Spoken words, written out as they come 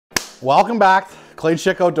Welcome back, Clayton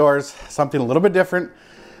Schick Outdoors. Something a little bit different.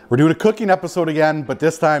 We're doing a cooking episode again, but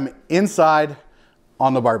this time inside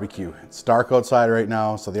on the barbecue. It's dark outside right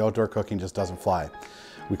now, so the outdoor cooking just doesn't fly.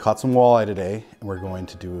 We caught some walleye today, and we're going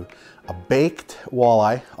to do a baked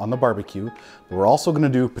walleye on the barbecue, but we're also gonna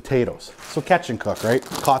do potatoes. So catch and cook, right?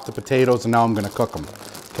 Caught the potatoes and now I'm gonna cook them.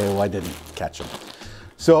 Okay, well I didn't catch them.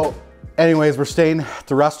 So anyways, we're staying at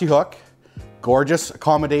the Rusty Hook. Gorgeous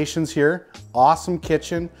accommodations here, awesome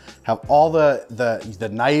kitchen, have all the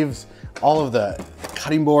knives, all of the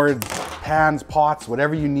cutting boards, pans, pots,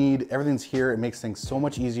 whatever you need, everything's here. It makes things so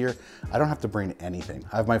much easier. I don't have to bring anything.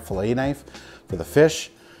 I have my fillet knife for the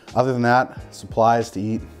fish. Other than that, supplies to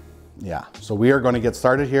eat. Yeah, so we are going to get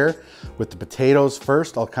started here with the potatoes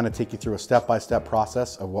first. I'll kind of take you through a step-by-step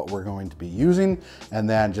process of what we're going to be using, and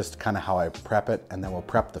then just kind of how I prep it, and then we'll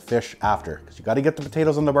prep the fish after, because you got to get the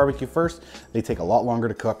potatoes on the barbecue first. They take a lot longer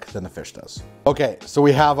to cook than the fish does. Okay, so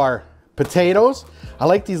we have our potatoes. I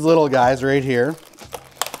like these little guys right here.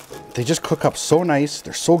 They just cook up so nice.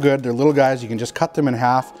 They're so good. They're little guys. You can just cut them in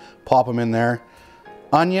half, pop them in there.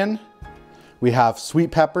 Onion. We have sweet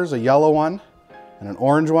peppers, a yellow one and an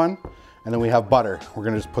orange one. And then we have butter. We're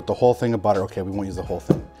gonna just put the whole thing of butter. Okay, we won't use the whole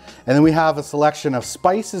thing. And then we have a selection of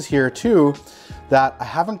spices here too that I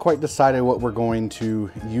haven't quite decided what we're going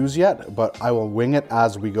to use yet, but I will wing it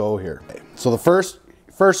as we go here. Okay. So the first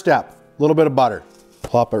step, a little bit of butter.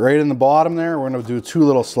 Plop it right in the bottom there. We're gonna do 2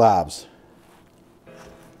 little slabs.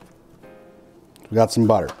 We got some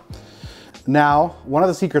butter. Now, one of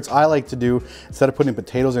the secrets I like to do, instead of putting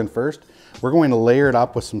potatoes in first, we're going to layer it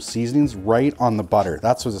up with some seasonings right on the butter.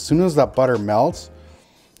 That's what, as soon as that butter melts,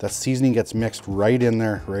 that seasoning gets mixed right in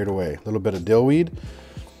there right away. A little bit of dill weed.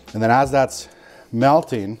 And then as that's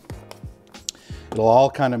melting, it'll all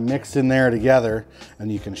kind of mix in there together,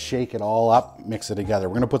 and you can shake it all up, mix it together.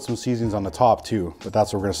 We're gonna put some seasonings on the top too, but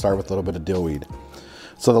that's what we're gonna start with, a little bit of dill weed.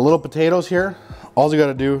 So the little potatoes here, all you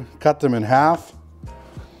gotta do, cut them in half,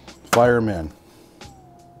 fire them in.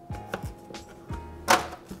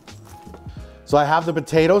 So I have the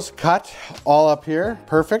potatoes cut all up here,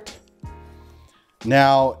 perfect.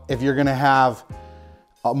 Now, if you're gonna have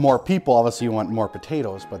more people, obviously you want more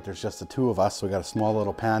potatoes, but there's just the 2 of us, so we got a small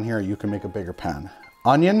little pan here. You can make a bigger pan.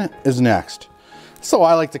 Onion is next. So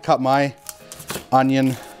I like to cut my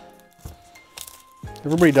onion.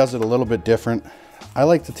 Everybody does it a little bit different. I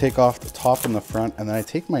like to take off the top and the front, and then I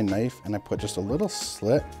take my knife and I put just a little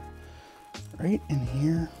slit right in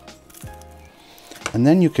here. And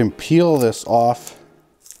then you can peel this off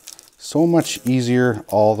so much easier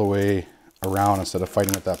all the way around instead of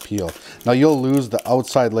fighting with that peel. Now you'll lose the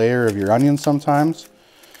outside layer of your onion sometimes,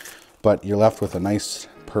 but you're left with a nice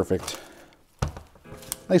perfect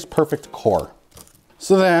core.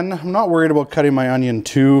 So then I'm not worried about cutting my onion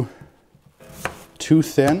too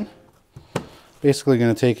thin. Basically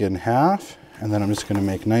gonna take it in half, and then I'm just gonna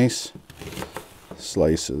make nice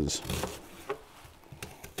slices.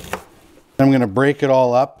 I'm gonna break it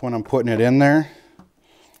all up when I'm putting it in there,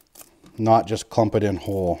 not just clump it in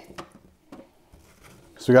whole.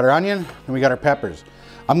 So we got our onion and we got our peppers.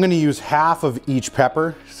 I'm gonna use half of each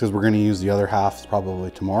pepper because we're gonna use the other half probably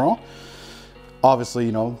tomorrow. Obviously,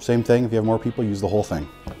 you know, same thing. If you have more people, use the whole thing.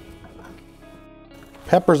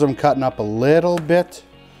 Peppers I'm cutting up a little bit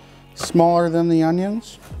smaller than the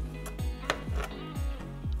onions.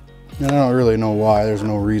 And I don't really know why. There's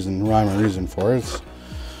no rhyme or reason for it. It's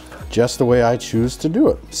just the way I choose to do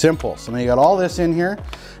it. Simple. So now you got all this in here.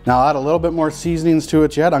 Now I'll add a little bit more seasonings to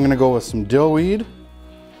it yet. I'm gonna go with some dill weed.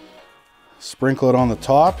 Sprinkle it on the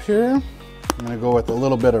top here. I'm gonna go with a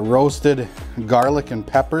little bit of roasted garlic and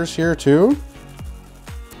peppers here too.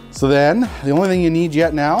 So then, the only thing you need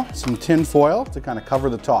yet now, some tin foil to kind of cover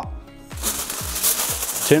the top.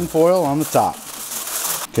 Tin foil on the top.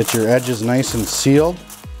 Get your edges nice and sealed.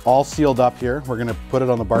 All sealed up here. We're gonna put it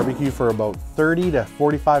on the barbecue for about 30 to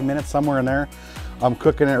 45 minutes, somewhere in there. I'm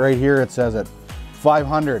cooking it right here. It says at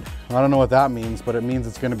 500. I don't know what that means, but it means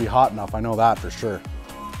it's gonna be hot enough. I know that for sure.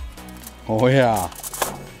 Oh yeah.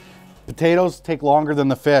 Potatoes take longer than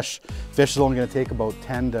the fish. Fish is only gonna take about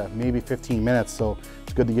 10 to maybe 15 minutes, so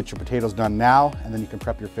it's good to get your potatoes done now, and then you can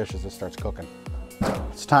prep your fish as it starts cooking.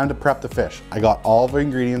 It's time to prep the fish. I got all the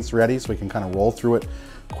ingredients ready so we can kind of roll through it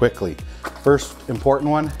quickly. First important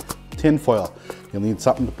one, tin foil. You'll need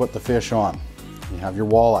something to put the fish on. You have your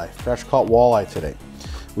walleye, fresh caught walleye today.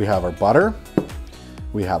 We have our butter,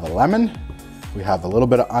 we have a lemon, we have a little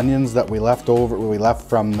bit of onions that we left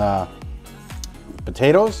from the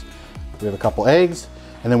potatoes, we have a couple eggs,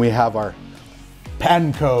 and then we have our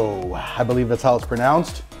panko. I believe that's how it's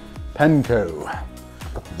pronounced, panko.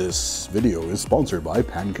 This video is sponsored by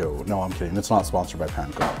Panko. No, I'm kidding, it's not sponsored by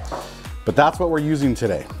Panko. But that's what we're using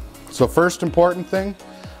today. So first important thing,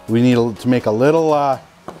 we need to make a little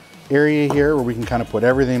area here where we can kind of put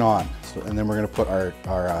everything on. So, and then we're gonna put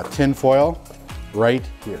our tin foil right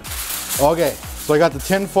here. Okay, so I got the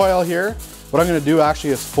tin foil here. What I'm gonna do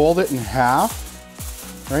actually is fold it in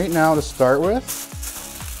half right now to start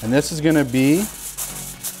with. And this is gonna be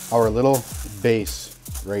our little base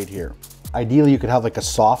right here. Ideally, you could have like a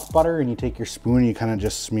soft butter and you take your spoon and you kind of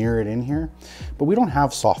just smear it in here. But we don't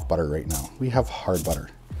have soft butter right now. We have hard butter.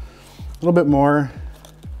 A little bit more.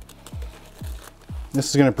 This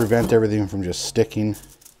is gonna prevent everything from just sticking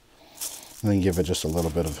and then give it just a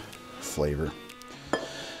little bit of flavor.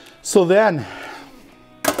 So then,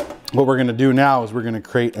 what we're gonna do now is we're gonna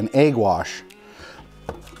create an egg wash.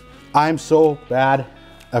 I'm so bad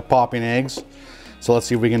at popping eggs, so let's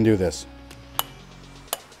see if we can do this.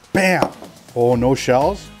 Bam! Oh, no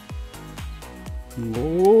shells?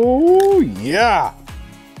 Oh, yeah!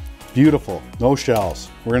 Beautiful, no shells.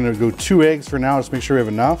 We're gonna go 2 eggs for now, just make sure we have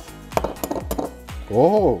enough.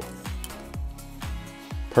 Oh,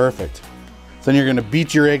 perfect. So then you're gonna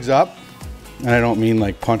beat your eggs up, and I don't mean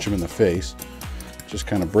like punch them in the face. Just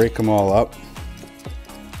kind of break them all up.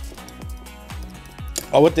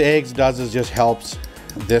 Oh, what the eggs does is just helps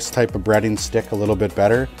this type of breading stick a little bit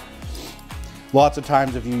better. Lots of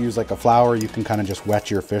times if you use like a flour, you can kind of just wet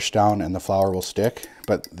your fish down and the flour will stick.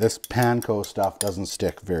 But this Panko stuff doesn't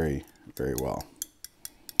stick very, very well.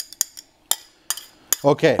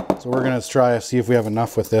 Okay, so we're gonna try to see if we have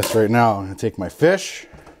enough with this right now. I'm gonna take my fish.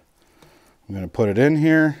 I'm gonna put it in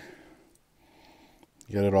here.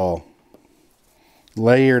 Get it all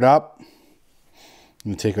layered up.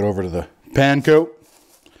 I'm gonna take it over to the Panko.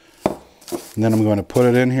 And then I'm going to put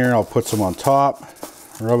it in here. I'll put some on top,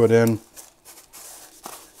 rub it in.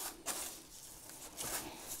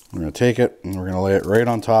 We're going to take it and we're going to lay it right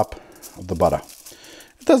on top of the butter.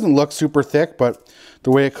 It doesn't look super thick, but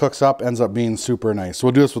the way it cooks up ends up being super nice. So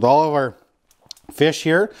we'll do this with all of our fish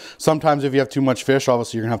here. Sometimes if you have too much fish,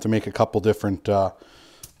 obviously you're going to have to make a couple different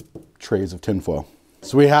trays of tinfoil.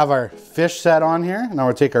 So we have our fish set on here. Now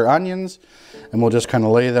we'll take our onions and we'll just kind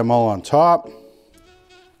of lay them all on top.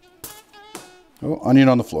 Oh, onion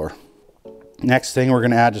on the floor. Next thing, we're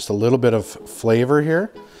gonna add just a little bit of flavor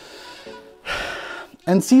here.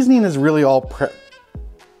 And seasoning is really all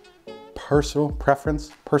personal preference?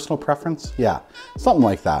 Yeah, something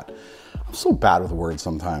like that. I'm so bad with words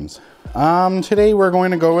sometimes. Today we're going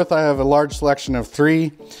to go with, I have a large selection of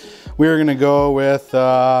 3. We're gonna go with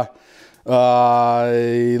lemon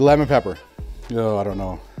pepper. Oh, I don't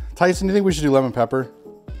know. Tyson, do you think we should do lemon pepper?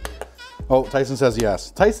 Oh, Tyson says yes.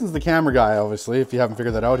 Tyson's the camera guy, obviously. If you haven't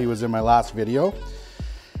figured that out, he was in my last video.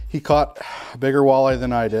 He caught a bigger walleye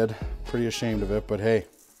than I did. Pretty ashamed of it, but hey,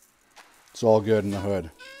 it's all good in the hood.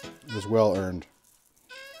 It was well earned.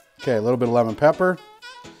 Okay, a little bit of lemon pepper.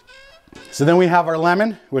 So then we have our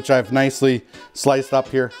lemon, which I've nicely sliced up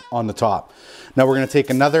here on the top. Now we're gonna take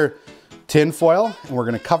another tin foil and we're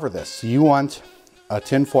gonna cover this. So you want a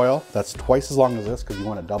tin foil that's twice as long as this because you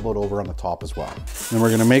want to double it over on the top as well. And we're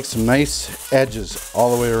gonna make some nice edges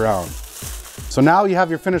all the way around. So now you have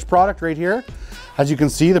your finished product right here. As you can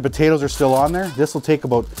see, the potatoes are still on there. This will take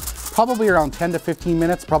about probably around 10 to 15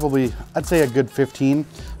 minutes, probably I'd say a good 15,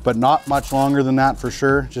 but not much longer than that for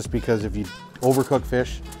sure, just because if you overcook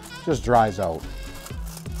fish, it just dries out.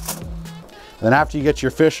 And then after you get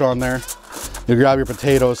your fish on there, you grab your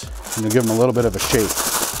potatoes and you give them a little bit of a shake.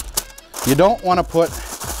 You don't want to put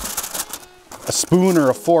a spoon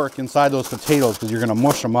or a fork inside those potatoes because you're going to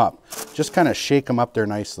mush them up. Just kind of shake them up there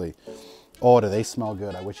nicely. Oh, do they smell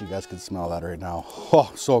good? I wish you guys could smell that right now.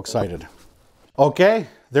 Oh, so excited. Okay,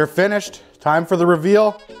 they're finished. Time for the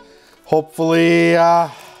reveal. Hopefully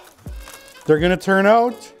they're going to turn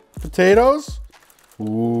out potatoes.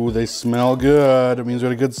 Ooh, they smell good. It means we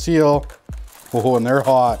had a good seal. Oh, and they're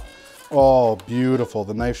hot. Oh, beautiful.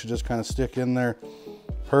 The knife should just kind of stick in there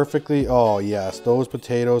perfectly. Oh yes, those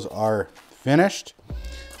potatoes are finished.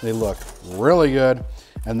 They look really good.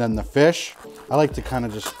 And then the fish, I like to kind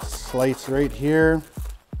of just slice right here.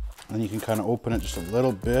 And you can kind of open it just a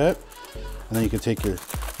little bit. And then you can take your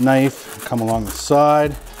knife, come along the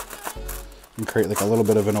side, and create like a little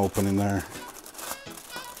bit of an opening there.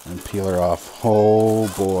 And peel her off. Oh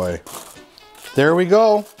boy. There we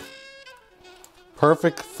go.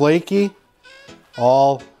 Perfect, flaky,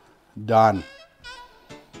 all done.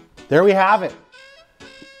 There we have it.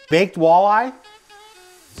 Baked walleye,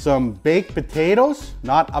 some baked potatoes,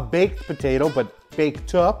 not a baked potato, but baked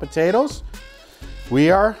potatoes.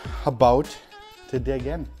 We are about to dig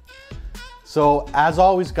in. So as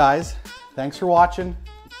always, guys, thanks for watching.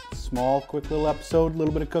 Small, quick little episode, a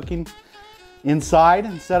little bit of cooking inside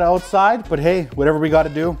instead of outside. But hey, whatever we got to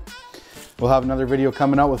do. We'll have another video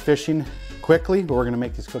coming out with fishing quickly, but we're gonna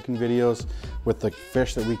make these cooking videos with the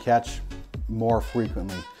fish that we catch more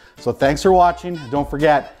frequently. So thanks for watching. Don't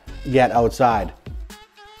forget, get outside.